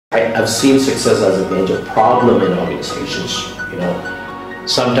I've seen success as a major problem in organizations.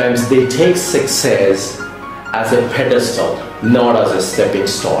 Sometimes they take success as a pedestal, not as a stepping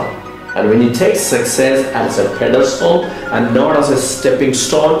stone. And when you take success as a pedestal and not as a stepping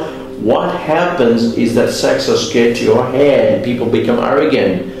stone, what happens is that success gets to your head. People become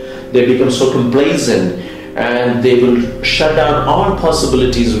arrogant. They become so complacent, and they will shut down all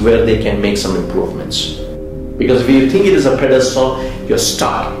possibilities where they can make some improvements. Because if you think it is a pedestal, you're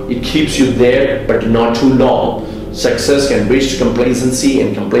stuck. It keeps you there, but not too long. Success can reach to complacency,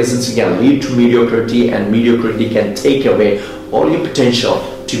 and complacency can lead to mediocrity, and mediocrity can take away all your potential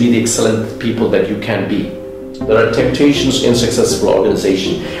to be the excellent people that you can be. There are temptations in successful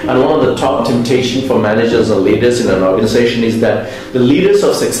organization, and one of the top temptations for managers and leaders in an organization is that the leaders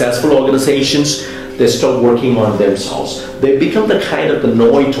of successful organizations, they stop working on themselves. They become the kind of the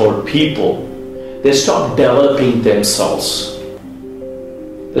know-it-all people. They stop developing themselves.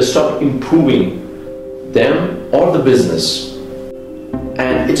 They stop improving them or the business.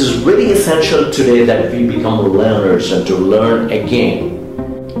 And it is very essential today that we become learners and to learn again.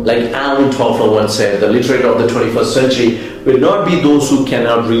 Like Alan Toffler once said, the literate of the 21st century will not be those who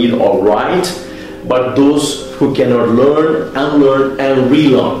cannot read or write, but those who cannot learn, unlearn, and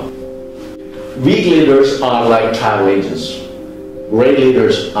relearn. Weak leaders are like travel agents. Great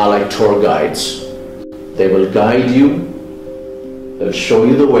leaders are like tour guides. They will guide you, they'll show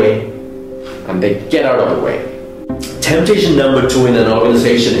you the way, and they get out of the way. Temptation number 2 in an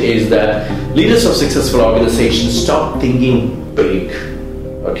organization is that leaders of successful organizations stop thinking big.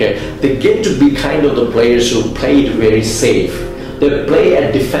 Okay, they get to be kind of the players who play it very safe. They play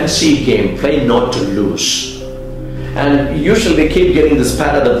a defensive game, play not to lose. And usually they keep getting this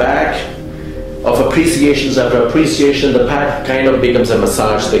pat at the back of appreciations after appreciation. The pat kind of becomes a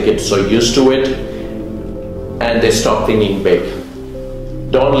massage. They get so used to it, and they stop thinking big.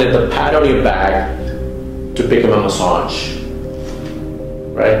 Don't let the pat on your back to become a massage,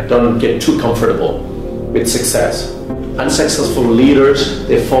 right? Don't get too comfortable with success. Unsuccessful leaders,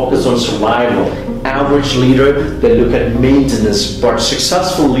 they focus on survival. Average leader, they look at maintenance. But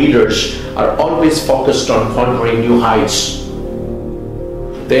successful leaders are always focused on conquering new heights.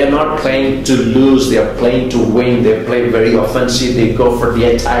 They are not playing to lose, they are playing to win. They play very offensive, they go for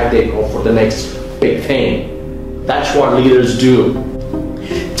the attack, they go for the next big thing. That's what leaders do.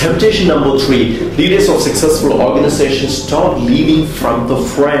 Temptation number 3, leaders of successful organizations start leading from the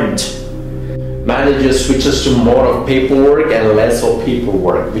front. Managers switches to more of paperwork and less of people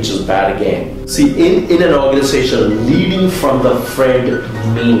work, which is bad again. See, in an organization, leading from the front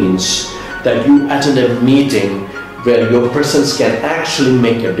means that you attend a meeting where your presence can actually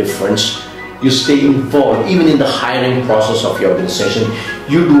make a difference. You stay involved even in the hiring process of your organization.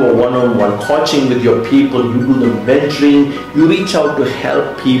 You do a one-on-one coaching with your people, you do the mentoring, you reach out to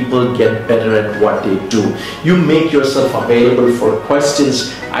help people get better at what they do. You make yourself available for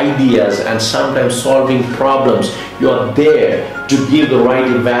questions, ideas, and sometimes solving problems. You are there to give the right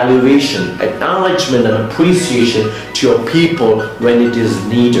evaluation, acknowledgement, and appreciation to your people when it is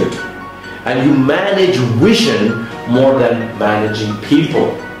needed. And you manage vision more than managing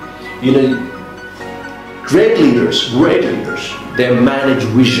people. Great leaders, they manage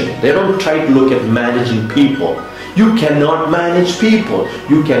vision. They don't try to look at managing people. You cannot manage people.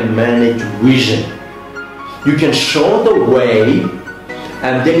 You can manage vision. You can show the way,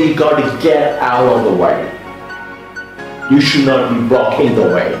 and then you got to get out of the way. You should not be blocking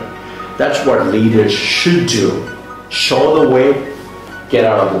the way. That's what leaders should do. Show the way, get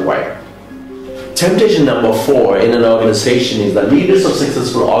out of the way. Temptation number 4 in an organization is that leaders of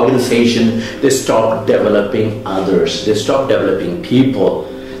successful organization, they stop developing others. They stop developing people.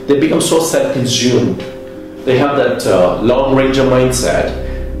 They become so self-consumed. They have that long-ranger mindset.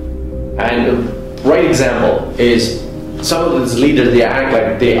 And a right example is some of these leaders, they act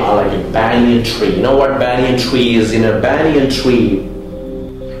like they are like a banyan tree. You know what banyan tree is? In a banyan tree,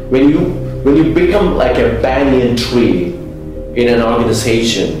 when you become like a banyan tree in an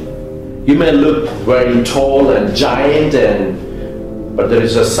organization, you may look very tall and giant, but there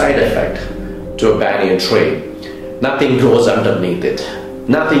is a side effect to a banyan tree. Nothing grows underneath it.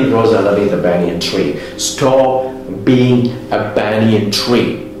 Nothing grows underneath a banyan tree. Stop being a banyan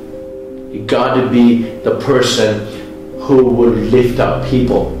tree. You got to be the person who will lift up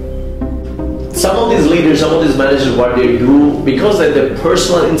people. Some of these leaders, some of these managers, what they do, because of their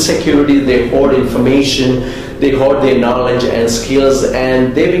personal insecurity, they hoard information, they hoard their knowledge and skills,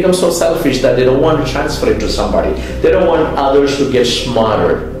 and they become so selfish that they don't want to transfer it to somebody. They don't want others to get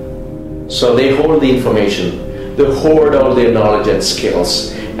smarter. So they hoard the information, they hoard all their knowledge and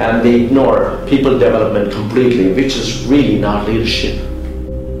skills, and they ignore people development completely, which is really not leadership.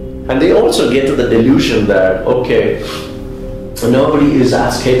 And they also get to the delusion that, okay, nobody is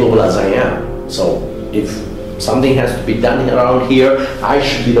as capable as I am. So if something has to be done around here, I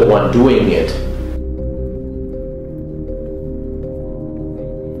should be the one doing it.